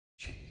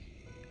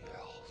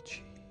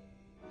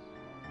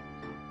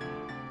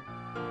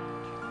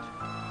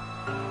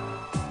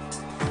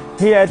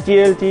Here at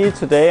GLG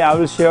today I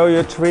will show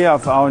you 3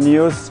 of our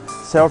newest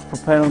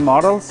self-propelled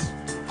models.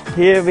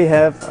 Here we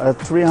have a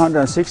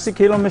 360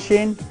 kilo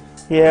machine,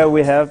 here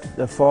we have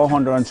the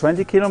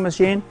 420 kilo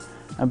machine,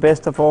 and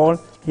best of all,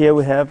 here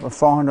we have a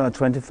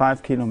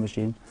 425 kilo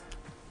machine.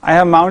 I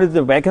have mounted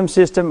the vacuum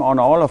system on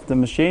all of the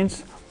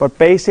machines, but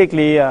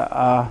basically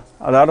a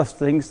lot of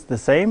things the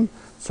same.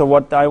 So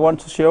what I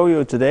want to show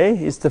you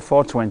today is the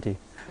 420.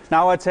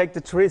 Now I take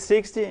the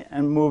 360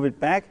 and move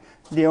it back.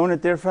 The only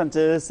difference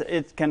is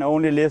it can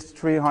only lift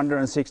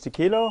 360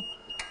 kilo,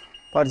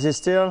 but it is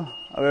still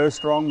a very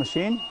strong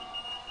machine.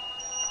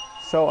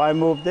 So I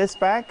move this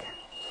back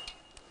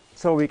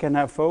so we can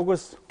have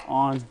focus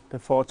on the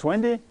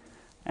 420,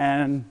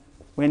 and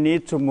we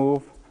need to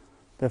move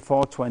the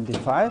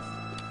 425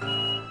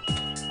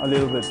 a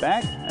little bit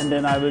back, and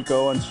then I will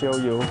go and show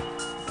you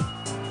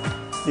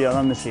the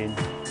other machine.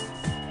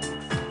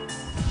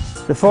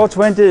 The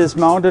 420 is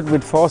mounted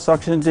with 4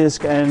 suction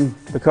discs, and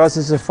because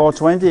it's a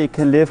 420 it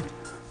can lift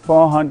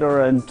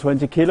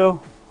 420 kilo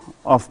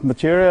of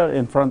material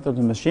in front of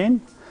the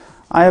machine.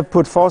 I have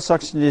put 4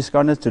 suction discs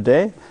on it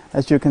today.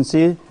 As you can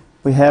see,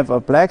 we have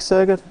a black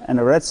circuit and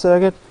a red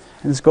circuit,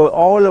 and it's going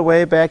all the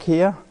way back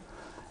here.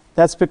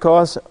 That's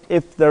because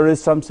if there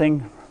is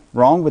something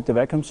wrong with the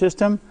vacuum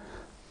system,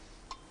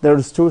 there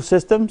is 2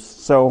 systems,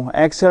 so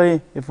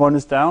actually if one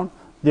is down,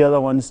 the other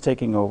one is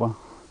taking over.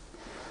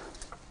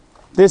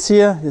 This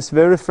here is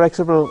very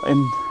flexible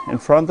in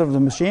front of the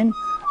machine.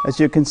 As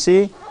you can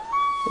see,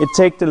 it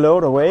takes the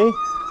load away,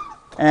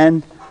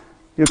 and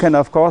you can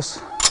of course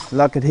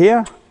lock it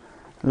here,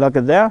 lock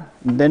it there,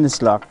 and then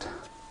it's locked.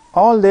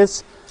 All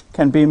this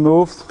can be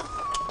moved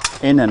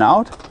in and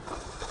out,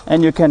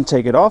 and you can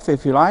take it off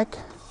if you like,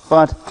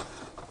 but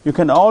you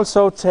can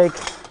also take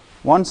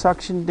one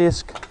suction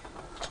disc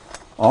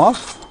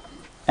off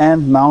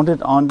and mount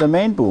it on the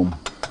main boom.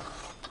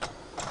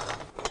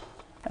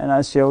 And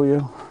I'll show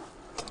you.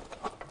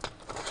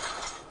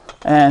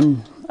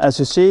 And as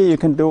you see, you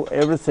can do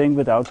everything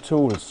without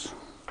tools.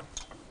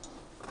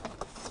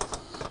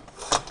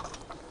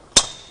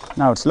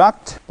 Now it's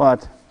locked,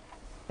 but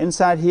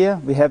inside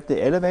here we have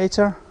the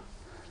elevator,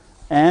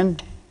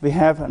 and we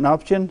have an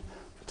option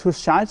to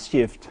side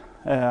shift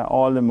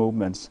all the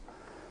movements.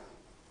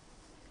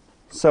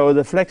 So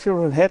the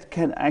flexible head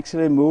can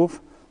actually move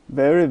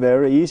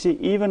very easy,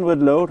 even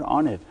with load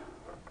on it.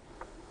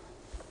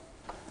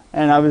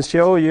 And I will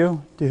show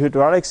you the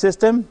hydraulic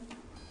system.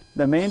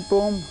 The main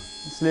boom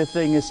is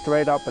lifting it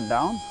straight up and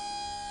down.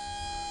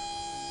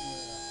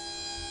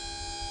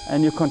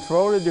 And you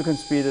control it, you can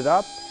speed it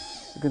up,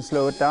 you can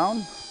slow it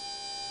down.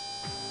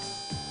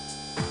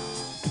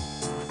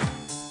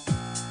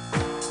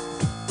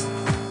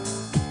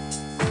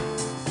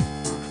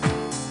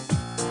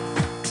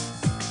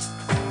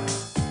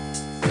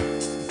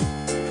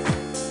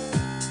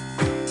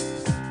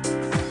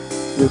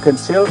 You can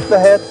tilt the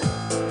head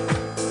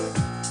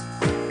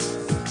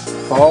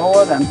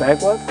forward and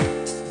backward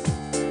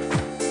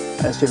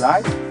as you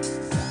like.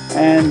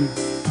 And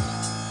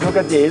look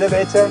at the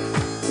elevator,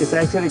 it's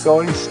actually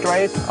going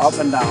straight up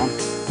and down.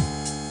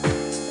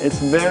 It's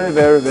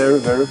very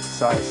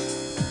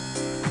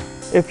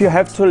precise. If you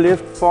have to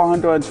lift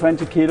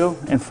 420 kilo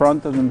in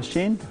front of the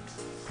machine,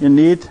 you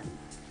need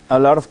a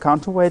lot of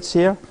counterweights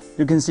here.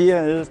 You can see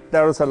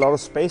there is a lot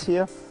of space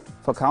here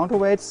for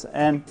counterweights,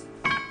 and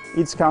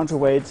each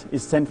counterweight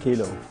is 10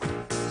 kilo.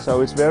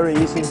 So it's very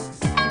easy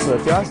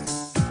to adjust.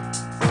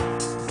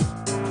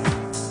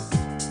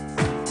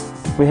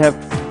 We have,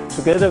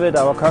 together with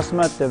our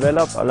customer,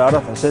 developed a lot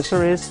of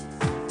accessories.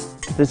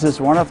 This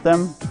is one of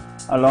them,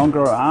 a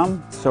longer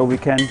arm, so we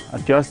can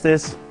adjust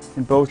this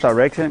in both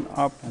directions,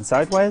 up and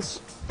sideways.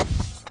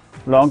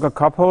 Longer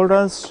cup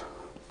holders,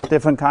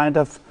 different kind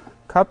of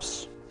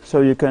cups,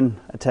 so you can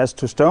attach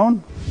to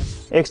stone.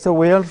 Extra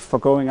wheels for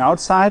going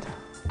outside.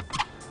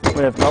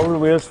 We have double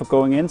wheels for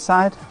going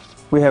inside.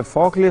 We have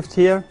forklift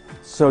here,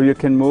 so you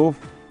can move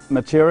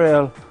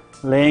material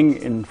laying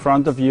in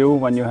front of you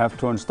when you have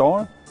to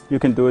install. You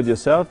can do it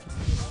yourself.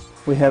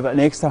 We have an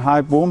extra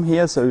high boom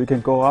here, so you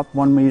can go up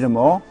 1 meter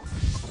more.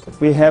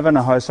 We have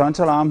a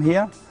horizontal arm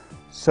here,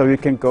 so you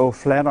can go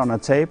flat on a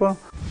table.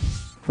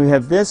 We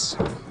have this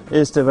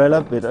is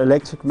developed with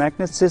electric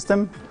magnet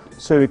system,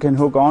 so you can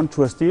hook on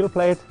to a steel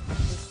plate,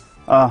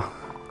 a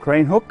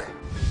crane hook,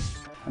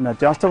 an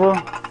adjustable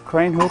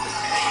crane hook,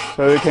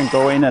 so you can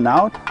go in and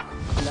out.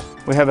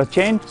 We have a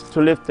chain to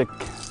lift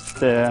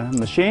the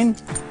machine,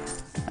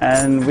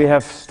 and we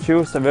have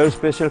chosen a very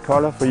special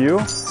color for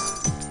you.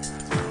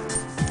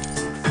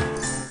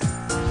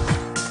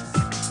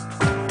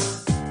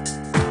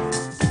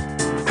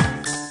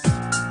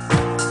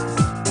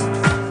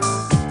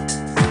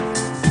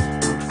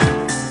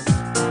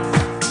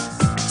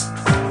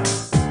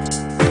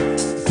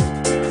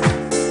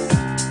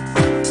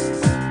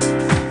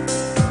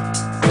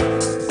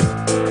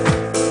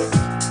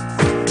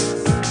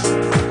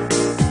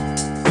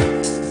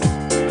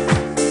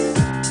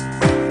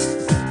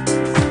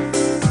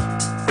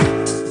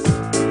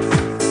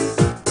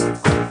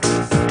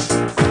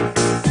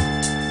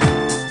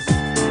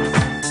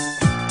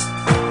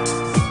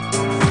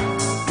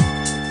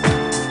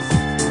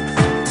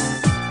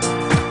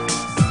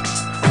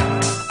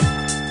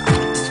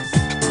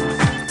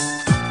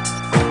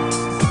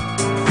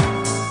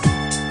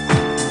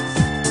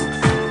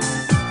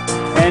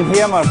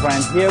 Here, my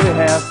friend, here we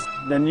have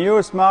the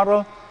newest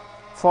model,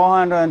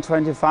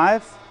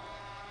 425,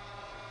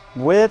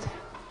 with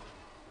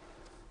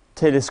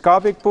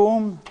telescopic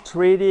boom,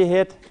 3D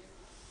hit,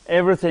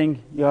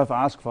 everything you have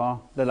asked for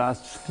the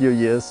last few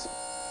years.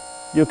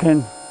 You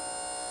can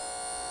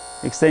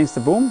extend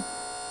the boom.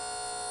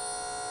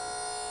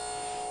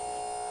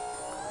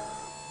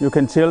 You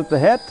can tilt the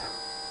head.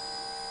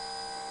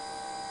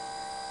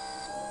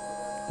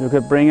 You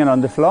can bring it on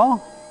the floor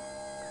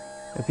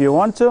if you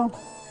want to.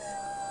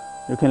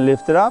 You can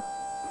lift it up.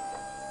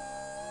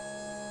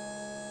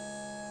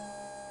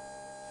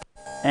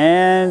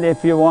 And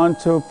if you want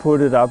to put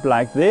it up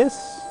like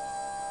this,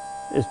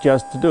 it's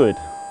just to do it.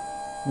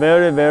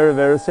 Very, very,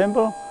 very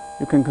simple.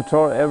 You can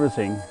control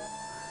everything.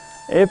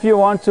 If you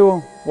want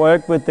to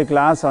work with the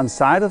glass on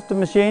side of the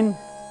machine,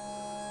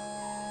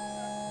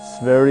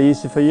 it's very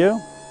easy for you.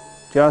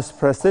 Just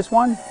press this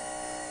one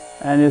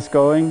and it's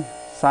going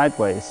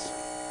sideways.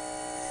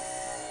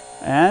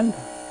 And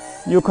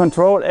you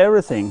control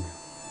everything.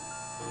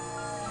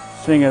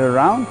 Swing it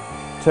around,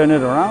 turn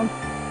it around.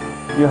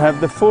 You have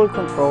the full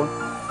control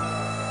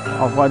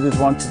of what you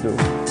want to do.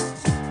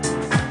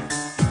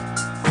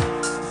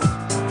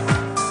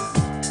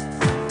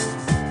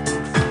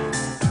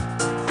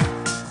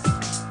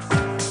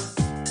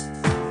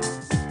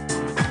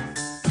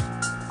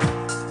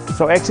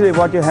 So actually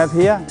what you have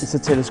here is a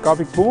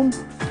telescopic boom.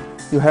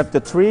 You have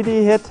the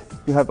 3D hit,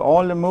 you have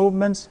all the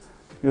movements,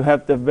 you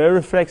have the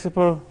very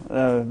flexible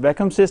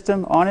vacuum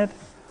system on it,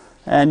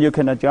 and you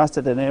can adjust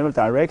it in every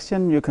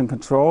direction. You can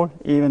control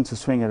even to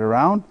swing it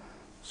around,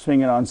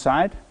 swing it on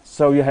side.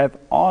 So you have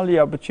all the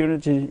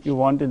opportunity you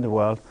want in the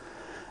world.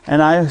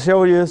 And I'll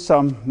show you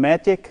some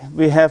magic.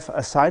 We have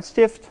a side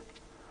shift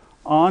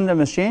on the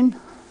machine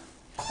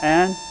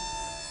and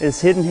it's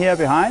hidden here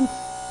behind.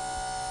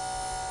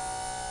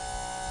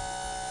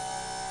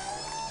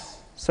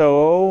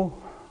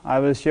 So I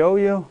will show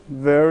you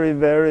very,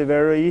 very,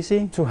 very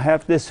easy to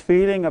have this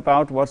feeling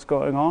about what's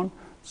going on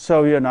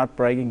so you're not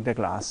breaking the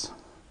glass.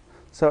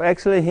 So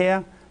actually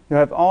here you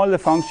have all the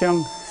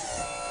function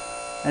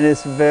and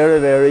it's very,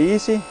 very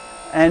easy,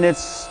 and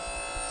it's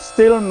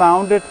still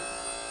mounted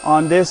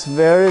on this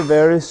very,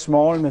 very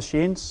small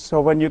machine. So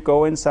when you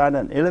go inside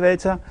an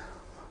elevator,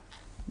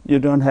 you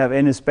don't have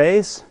any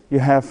space. You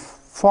have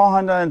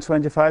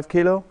 425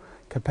 kilo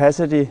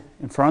capacity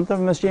in front of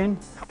the machine,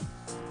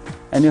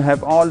 and you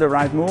have all the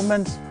right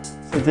movements.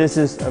 So this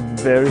is a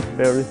very,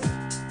 very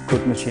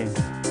good machine.